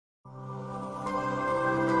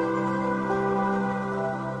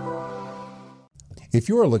If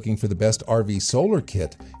you are looking for the best RV solar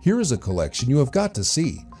kit, here is a collection you have got to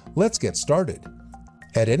see. Let's get started.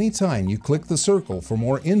 At any time, you click the circle for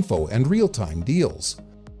more info and real-time deals.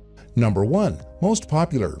 Number 1. Most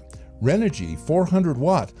popular. Renogy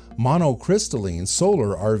 400-watt monocrystalline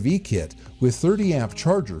solar RV kit with 30-amp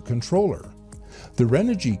charger controller. The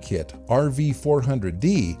Renogy kit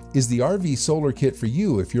RV400D is the RV solar kit for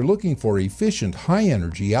you if you're looking for efficient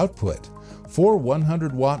high-energy output. 4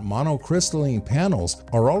 100-watt monocrystalline panels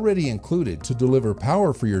are already included to deliver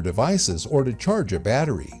power for your devices or to charge a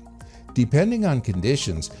battery. Depending on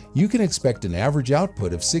conditions, you can expect an average output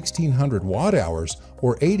of 1600 watt-hours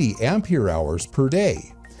or 80 ampere-hours per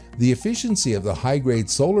day. The efficiency of the high-grade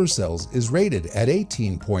solar cells is rated at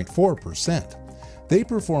 18.4%. They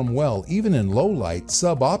perform well even in low-light,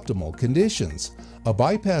 suboptimal conditions. A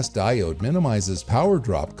bypass diode minimizes power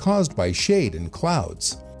drop caused by shade and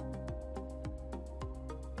clouds.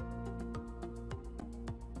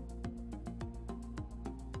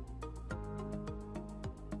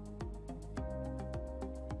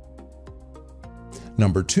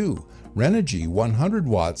 Number 2. Renogy 100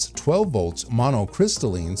 watts 12 volts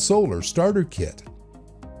monocrystalline solar starter kit.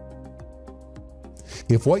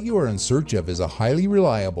 If what you are in search of is a highly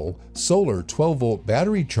reliable solar 12-volt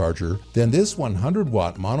battery charger, then this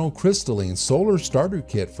 100-watt monocrystalline solar starter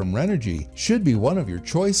kit from Renogy should be one of your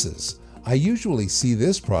choices. I usually see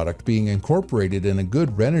this product being incorporated in a good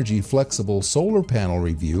Renogy flexible solar panel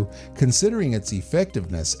review, considering its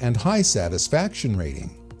effectiveness and high satisfaction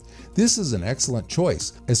rating. This is an excellent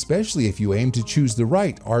choice, especially if you aim to choose the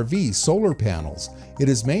right RV solar panels. It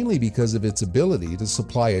is mainly because of its ability to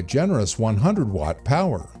supply a generous 100-watt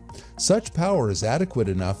power. Such power is adequate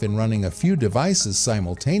enough in running a few devices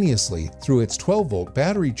simultaneously through its 12-volt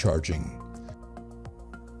battery charging.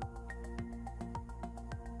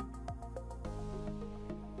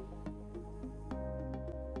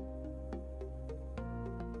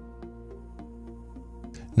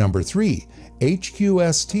 Number 3.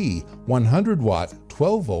 HQST 100-watt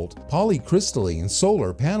 12-volt polycrystalline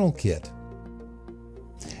solar panel kit.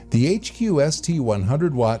 The HQST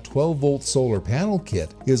 100-watt 12-volt solar panel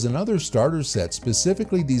kit is another starter set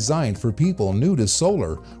specifically designed for people new to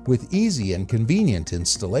solar with easy and convenient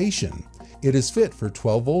installation. It is fit for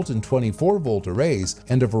 12-volt and 24-volt arrays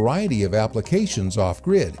and a variety of applications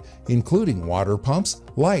off-grid, including water pumps,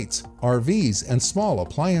 lights, RVs, and small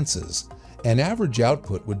appliances. An average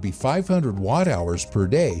output would be 500 watt-hours per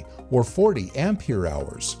day or 40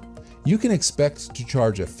 ampere-hours. You can expect to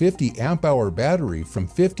charge a 50 amp-hour battery from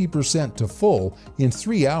 50% to full in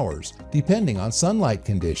 3 hours, depending on sunlight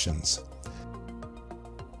conditions.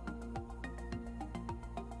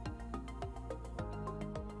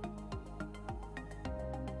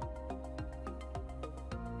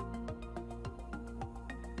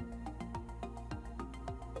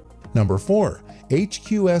 Number 4.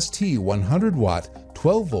 HQST 100-watt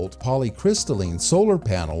 12-volt polycrystalline solar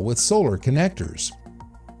panel with solar connectors.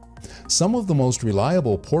 Some of the most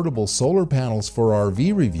reliable portable solar panels for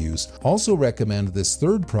RV reviews also recommend this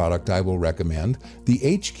third product I will recommend, the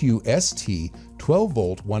HQST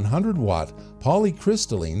 12-volt 100-watt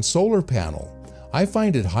polycrystalline solar panel. I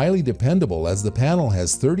find it highly dependable as the panel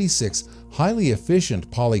has 36 highly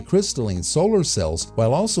efficient polycrystalline solar cells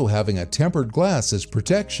while also having a tempered glass as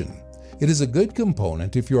protection. It is a good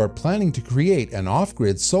component if you are planning to create an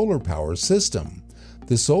off-grid solar power system.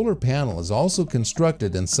 The solar panel is also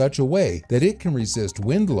constructed in such a way that it can resist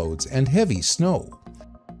wind loads and heavy snow.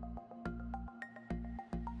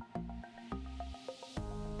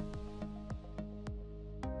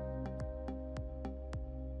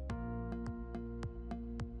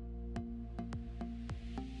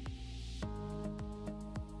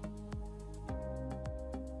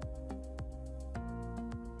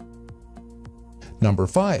 Number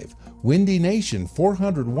 5. Windy Nation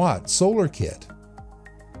 400-watt solar kit.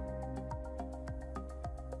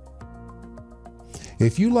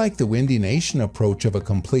 If you like the Windy Nation approach of a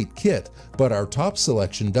complete kit, but our top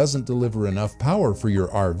selection doesn't deliver enough power for your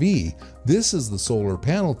RV, this is the solar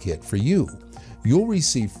panel kit for you. You'll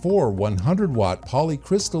receive 4 100-watt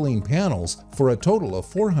polycrystalline panels for a total of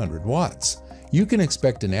 400 watts. You can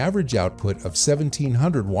expect an average output of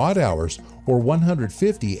 1700 watt-hours or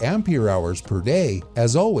 150 ampere-hours per day.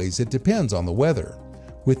 As always, it depends on the weather.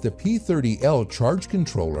 With the P30L charge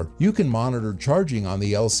controller, you can monitor charging on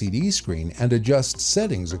the LCD screen and adjust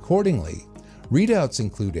settings accordingly. Readouts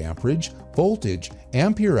include amperage, voltage,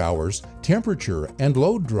 ampere-hours, temperature, and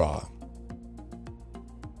load draw.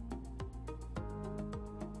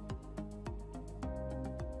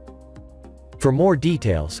 For more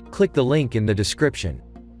details, click the link in the description.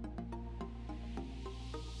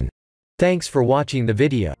 Thanks for watching the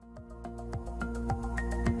video.